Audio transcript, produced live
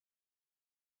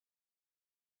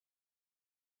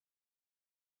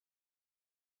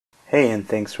Hey, and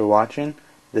thanks for watching.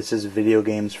 This is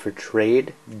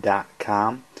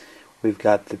videogamesfortrade.com. We've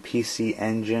got the PC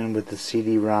Engine with the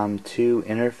CD-ROM 2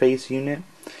 interface unit.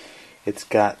 It's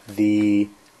got the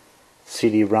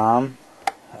CD-ROM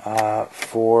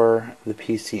for the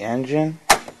PC Engine.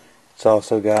 It's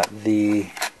also got the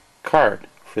card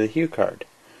for the Hue card.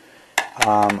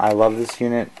 I love this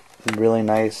unit. Really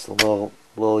nice little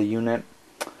unit.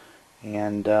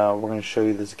 And we're going to show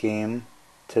you this game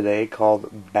today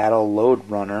called Battle Lode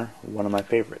Runner, one of my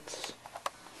favorites.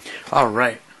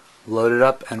 Alright, loaded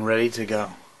up and ready to go.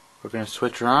 We're going to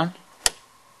switch her on.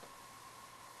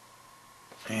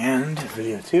 And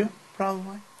video 2,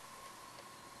 probably.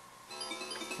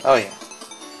 Oh yeah.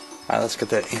 Alright, let's get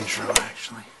that intro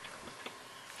actually.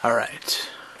 Alright.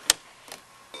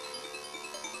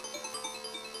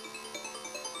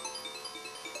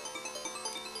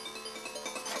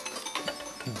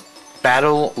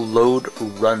 Battle Lode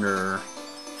Runner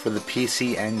for the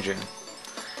PC Engine.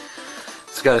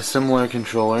 It's got a similar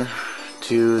controller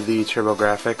to the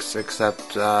TurboGrafx,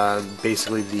 except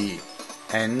basically the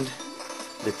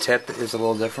tip is a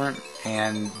little different.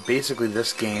 And basically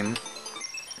this game,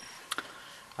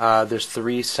 there's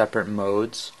 3 separate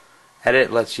modes.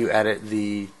 Edit lets you edit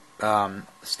the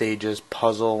stages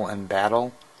puzzle and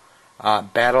battle.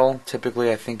 Battle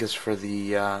typically I think is for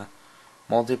the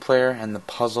multiplayer, and the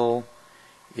puzzle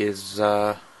is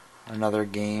another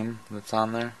game that's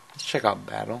on there. Let's check out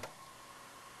battle.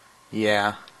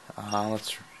 Yeah,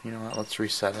 let's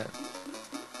reset it.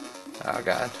 Oh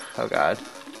god, oh god.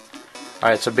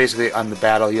 Alright, so basically on the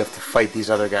battle you have to fight these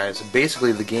other guys.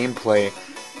 Basically the gameplay,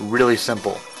 really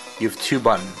simple. You have 2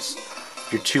 buttons.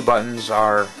 Your 2 buttons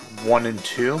are 1 and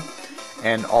 2,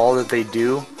 and all that they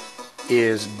do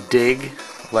is dig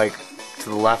like to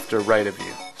the left or right of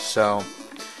you. So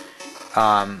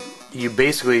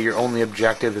your only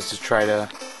objective is to try to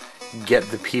get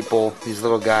the people, these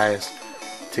little guys,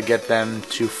 to get them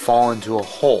to fall into a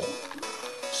hole.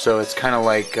 So it's kind of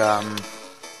like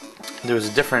there was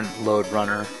a different Lode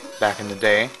Runner back in the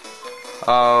day.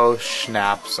 Oh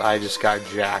snaps, I just got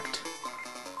jacked.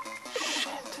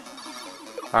 Shit.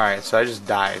 Alright, so I just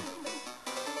died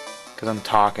because I'm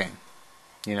talking,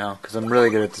 because I'm really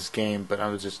good at this game, but I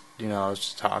was just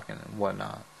talking and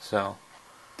whatnot. So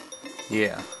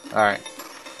yeah, alright.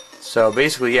 So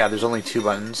basically, yeah, there's only 2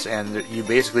 buttons, and you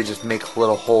basically just make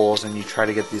little holes and you try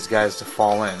to get these guys to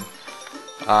fall in.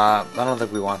 I don't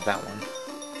think we want that one.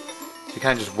 You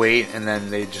kind of just wait and then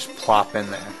they just plop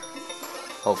in there,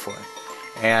 hopefully.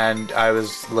 And I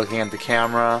was looking at the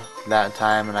camera that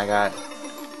time and I got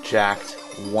jacked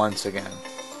once again.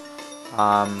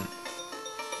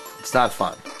 It's not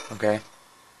fun, okay?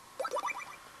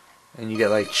 And you get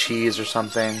like cheese or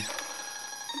something.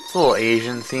 It's a little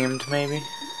Asian themed, maybe.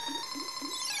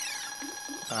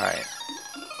 Alright.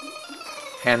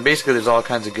 And basically there's all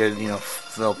kinds of good,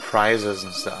 little prizes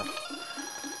and stuff.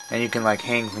 And you can like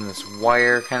hang from this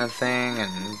wire kind of thing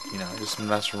and, just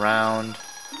mess around.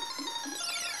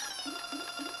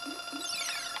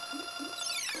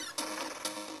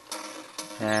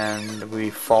 And we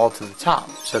fall to the top.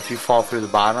 So if you fall through the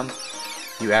bottom,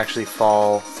 you actually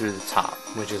fall through the top,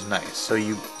 which is nice. So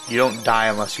you don't die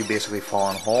unless you basically fall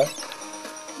in a hole.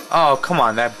 Oh, come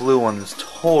on, that blue one is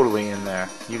totally in there.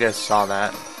 You guys saw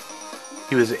that.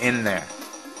 He was in there.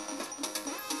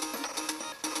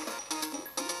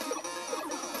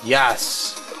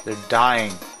 Yes! They're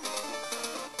dying.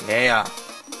 Yeah.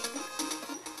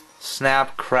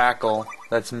 Snap, crackle.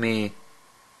 That's me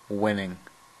winning.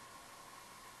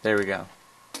 There we go.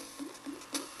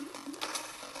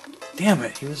 Damn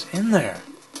it, he was in there.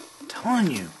 I'm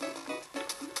telling you.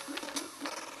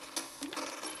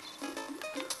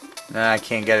 Nah, I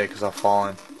can't get it because I'll fall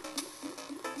in.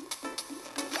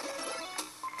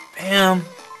 Bam!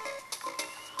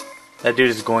 That dude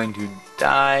is going to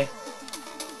die.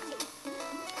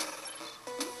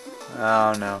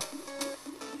 Oh no.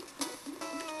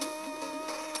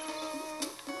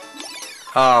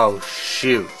 Oh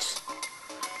shoot.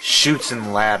 Chutes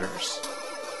and ladders.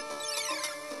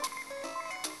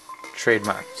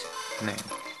 Trademarked name.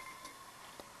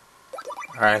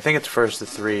 Alright, I think it's first to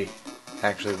 3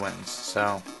 actually wins,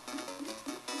 so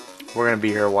we're gonna be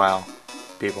here a while,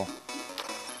 people.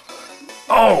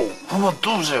 Oh! How about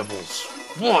those apples?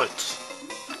 What?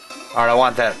 Alright, I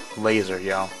want that laser,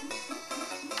 yo.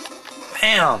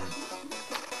 Bam!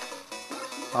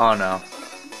 Oh no.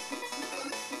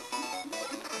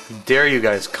 How dare you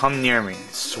guys come near me.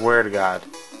 Swear to God.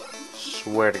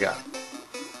 Swear to God.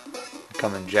 I'll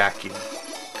come and jack you.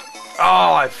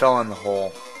 Oh, I fell in the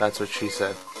hole. That's what she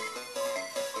said.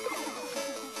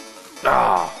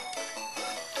 Ah.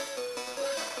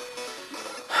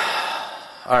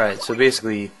 Alright, so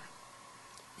basically,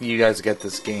 you guys get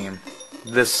this game,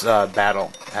 this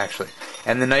battle, actually.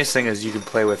 And the nice thing is you can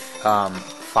play with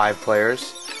 5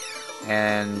 players,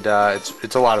 and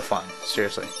it's a lot of fun,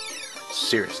 seriously.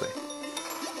 Seriously.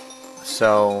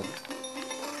 So,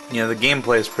 you know, the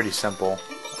gameplay is pretty simple.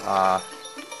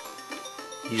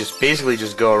 You just basically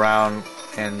just go around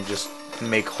and just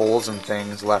make holes in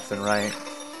things left and right.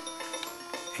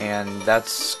 And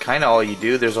that's kind of all you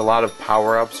do. There's a lot of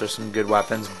power-ups. There's some good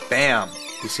weapons. Bam!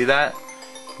 You see that?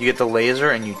 You get the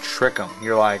laser and you trick them.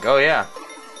 You're like, oh yeah,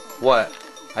 what?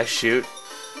 I shoot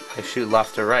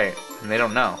left or right. And they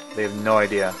don't know. They have no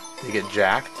idea. They get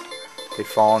jacked. They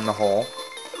fall in the hole.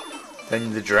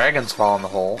 Then the dragons fall in the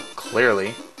hole,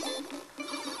 clearly.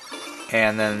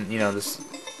 And then, you know, this...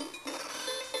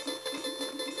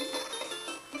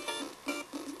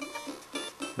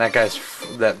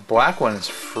 that black one is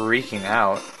freaking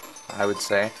out, I would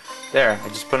say. There, I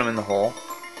just put him in the hole.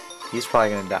 He's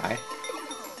probably gonna die,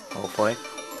 hopefully.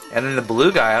 And then the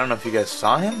blue guy, I don't know if you guys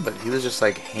saw him, but he was just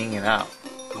like hanging out.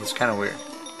 It was kind of weird.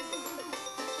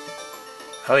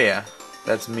 Oh yeah,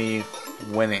 that's me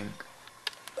winning.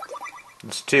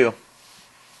 It's 2.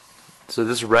 So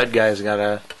this red guy's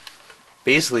gotta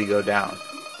basically go down.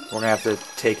 We're gonna have to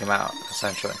take him out,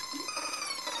 essentially.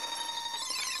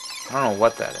 I don't know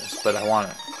what that is, but I want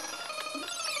it.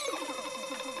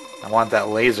 I want that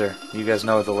laser. You guys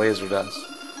know what the laser does.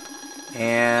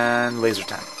 And laser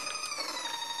time.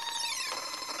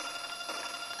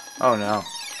 Oh no.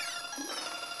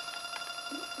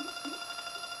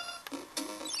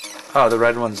 Oh, the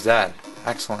red one's dead.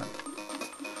 Excellent.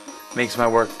 Makes my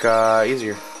work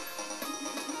easier.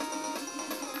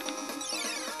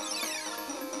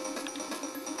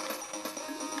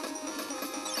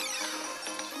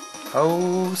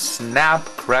 Oh, snap,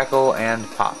 crackle, and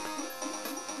pop.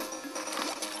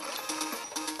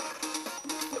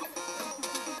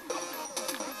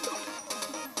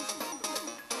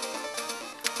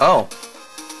 Oh,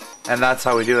 and that's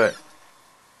how we do it.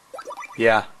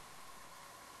 Yeah.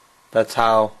 That's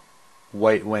how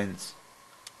white wins.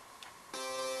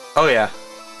 Oh yeah.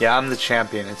 Yeah, I'm the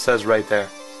champion. It says right there.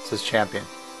 It says champion.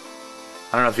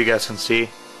 I don't know if you guys can see. It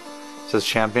says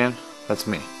champion. That's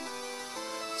me.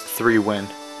 3 win,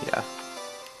 yeah.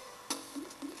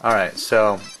 Alright,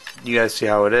 so you guys see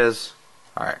how it is.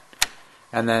 Alright.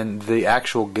 And then the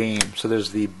actual game. So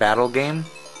there's the battle game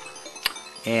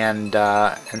and